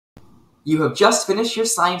You have just finished your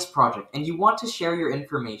science project and you want to share your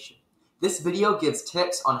information. This video gives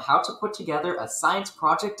tips on how to put together a science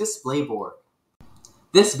project display board.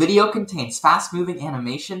 This video contains fast-moving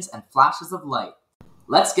animations and flashes of light.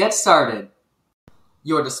 Let's get started.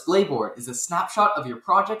 Your display board is a snapshot of your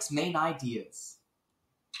project's main ideas.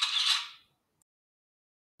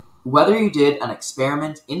 Whether you did an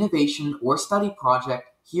experiment, innovation, or study project,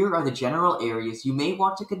 here are the general areas you may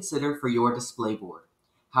want to consider for your display board.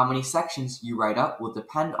 How many sections you write up will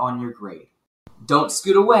depend on your grade. Don't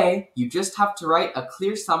scoot away, you just have to write a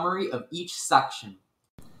clear summary of each section.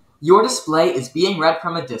 Your display is being read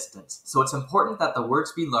from a distance, so it's important that the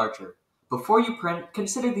words be larger. Before you print,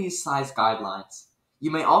 consider these size guidelines.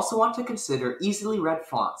 You may also want to consider easily read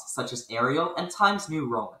fonts such as Arial and Times New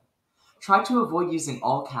Roman. Try to avoid using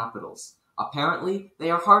all capitals. Apparently, they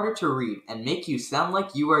are harder to read and make you sound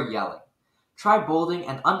like you are yelling. Try bolding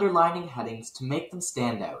and underlining headings to make them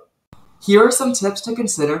stand out. Here are some tips to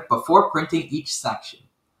consider before printing each section.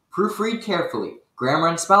 Proofread carefully. Grammar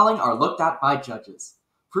and spelling are looked at by judges.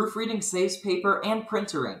 Proofreading saves paper and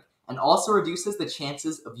printer ink and also reduces the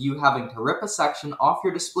chances of you having to rip a section off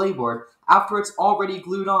your display board after it's already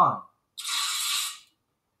glued on.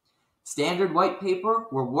 Standard white paper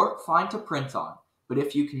will work fine to print on, but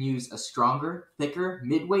if you can use a stronger, thicker,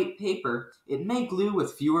 mid-weight paper, it may glue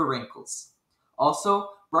with fewer wrinkles. Also,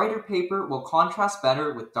 brighter paper will contrast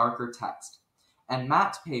better with darker text, and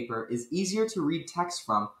matte paper is easier to read text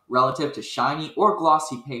from relative to shiny or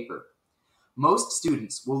glossy paper. Most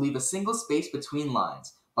students will leave a single space between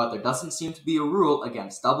lines, but there doesn't seem to be a rule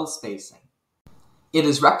against double spacing. It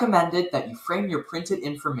is recommended that you frame your printed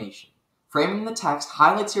information. Framing the text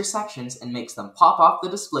highlights your sections and makes them pop off the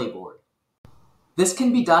display board. This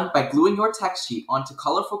can be done by gluing your text sheet onto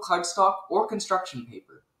colorful cardstock or construction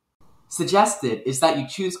paper. Suggested is that you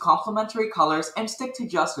choose complementary colors and stick to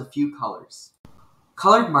just a few colors.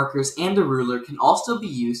 Colored markers and a ruler can also be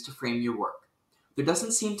used to frame your work. There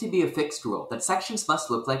doesn't seem to be a fixed rule that sections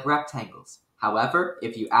must look like rectangles. However,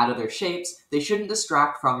 if you add other shapes, they shouldn't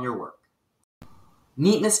distract from your work.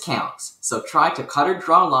 Neatness counts, so try to cut or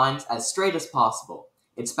draw lines as straight as possible.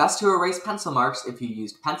 It's best to erase pencil marks if you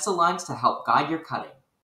used pencil lines to help guide your cutting.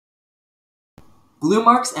 Glue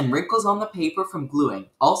marks and wrinkles on the paper from gluing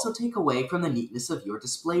also take away from the neatness of your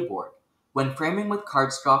display board. When framing with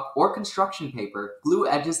cardstock or construction paper, glue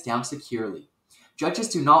edges down securely. Judges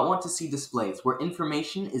do not want to see displays where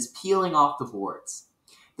information is peeling off the boards.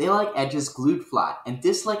 They like edges glued flat and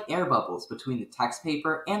dislike air bubbles between the text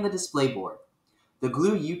paper and the display board. The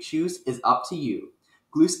glue you choose is up to you.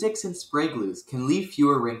 Glue sticks and spray glues can leave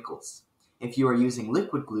fewer wrinkles. If you are using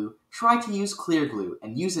liquid glue, try to use clear glue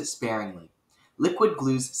and use it sparingly. Liquid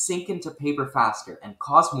glues sink into paper faster and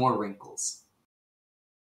cause more wrinkles.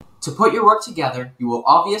 To put your work together, you will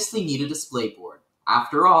obviously need a display board.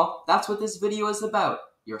 After all, that's what this video is about,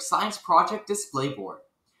 your science project display board.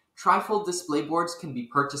 Trifold display boards can be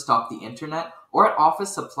purchased off the internet or at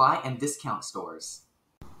office supply and discount stores.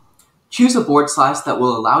 Choose a board size that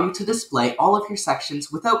will allow you to display all of your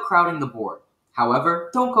sections without crowding the board. However,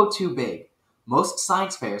 don't go too big. Most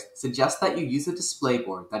science fairs suggest that you use a display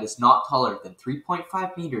board that is not taller than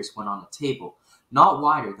 3.5 meters when on a table, not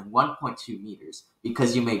wider than 1.2 meters,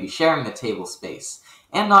 because you may be sharing the table space,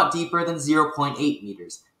 and not deeper than 0.8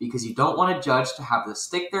 meters, because you don't want a judge to have to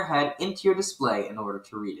stick their head into your display in order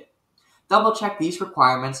to read it. Double check these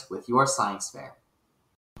requirements with your science fair.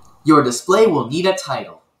 Your display will need a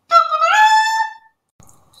title.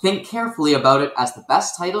 Think carefully about it, as the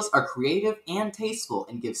best titles are creative and tasteful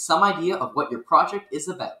and give some idea of what your project is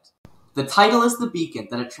about. The title is the beacon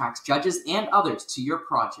that attracts judges and others to your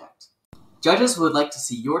project. Judges would like to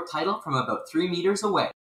see your title from about 3 meters away.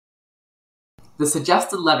 The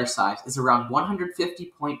suggested letter size is around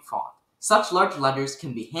 150 point font. Such large letters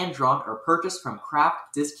can be hand-drawn or purchased from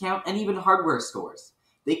craft, discount, and even hardware stores.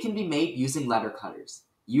 They can be made using letter cutters.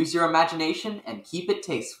 Use your imagination and keep it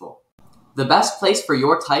tasteful. The best place for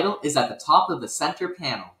your title is at the top of the center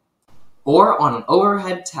panel, or on an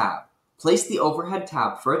overhead tab. Place the overhead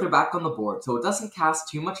tab further back on the board so it doesn't cast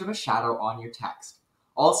too much of a shadow on your text.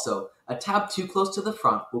 Also, a tab too close to the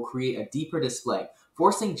front will create a deeper display,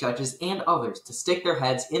 forcing judges and others to stick their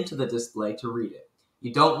heads into the display to read it.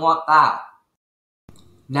 You don't want that.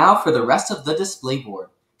 Now for the rest of the display board.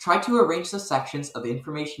 Try to arrange the sections of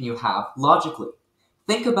information you have logically.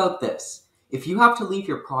 Think about this. If you have to leave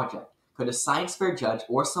your project, could a science fair judge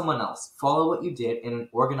or someone else follow what you did in an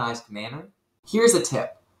organized manner? Here's a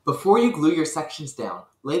tip. Before you glue your sections down,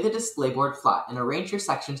 lay the display board flat and arrange your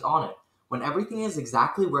sections on it. When everything is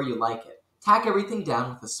exactly where you like it, tack everything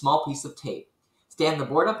down with a small piece of tape. Stand the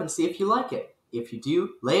board up and see if you like it. If you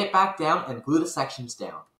do, lay it back down and glue the sections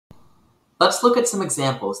down. Let's look at some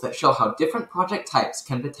examples that show how different project types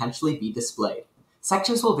can potentially be displayed.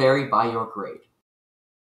 Sections will vary by your grade.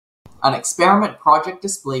 An experiment project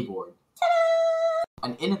display board.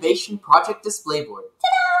 An innovation project display board.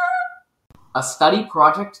 A study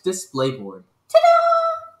project display board.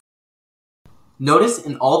 Notice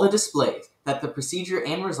in all the displays that the procedure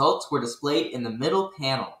and results were displayed in the middle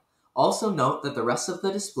panel. Also note that the rest of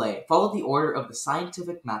the display followed the order of the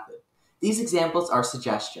scientific method. These examples are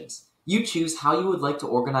suggestions. You choose how you would like to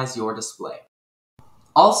organize your display.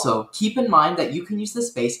 Also, keep in mind that you can use the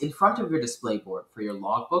space in front of your display board for your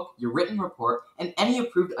logbook, your written report, and any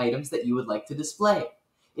approved items that you would like to display.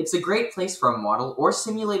 It's a great place for a model or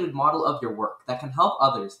simulated model of your work that can help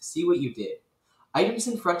others see what you did. Items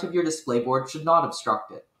in front of your display board should not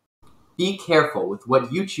obstruct it. Be careful with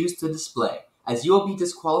what you choose to display, as you will be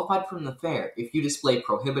disqualified from the fair if you display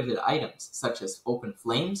prohibited items such as open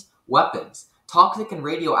flames, weapons, toxic and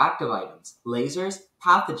radioactive items, lasers,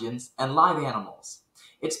 pathogens, and live animals.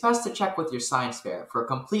 It's best to check with your science fair for a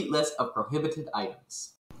complete list of prohibited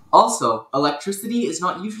items. Also, electricity is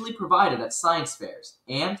not usually provided at science fairs,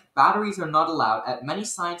 and batteries are not allowed at many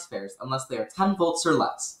science fairs unless they are 10 volts or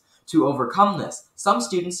less. To overcome this, some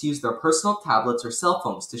students use their personal tablets or cell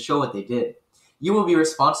phones to show what they did. You will be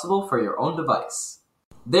responsible for your own device.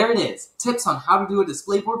 There it is, tips on how to do a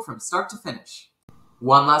display board from start to finish.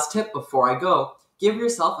 One last tip before I go, give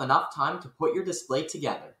yourself enough time to put your display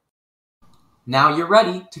together. Now you're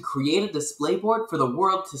ready to create a display board for the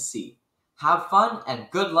world to see. Have fun and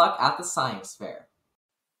good luck at the science fair.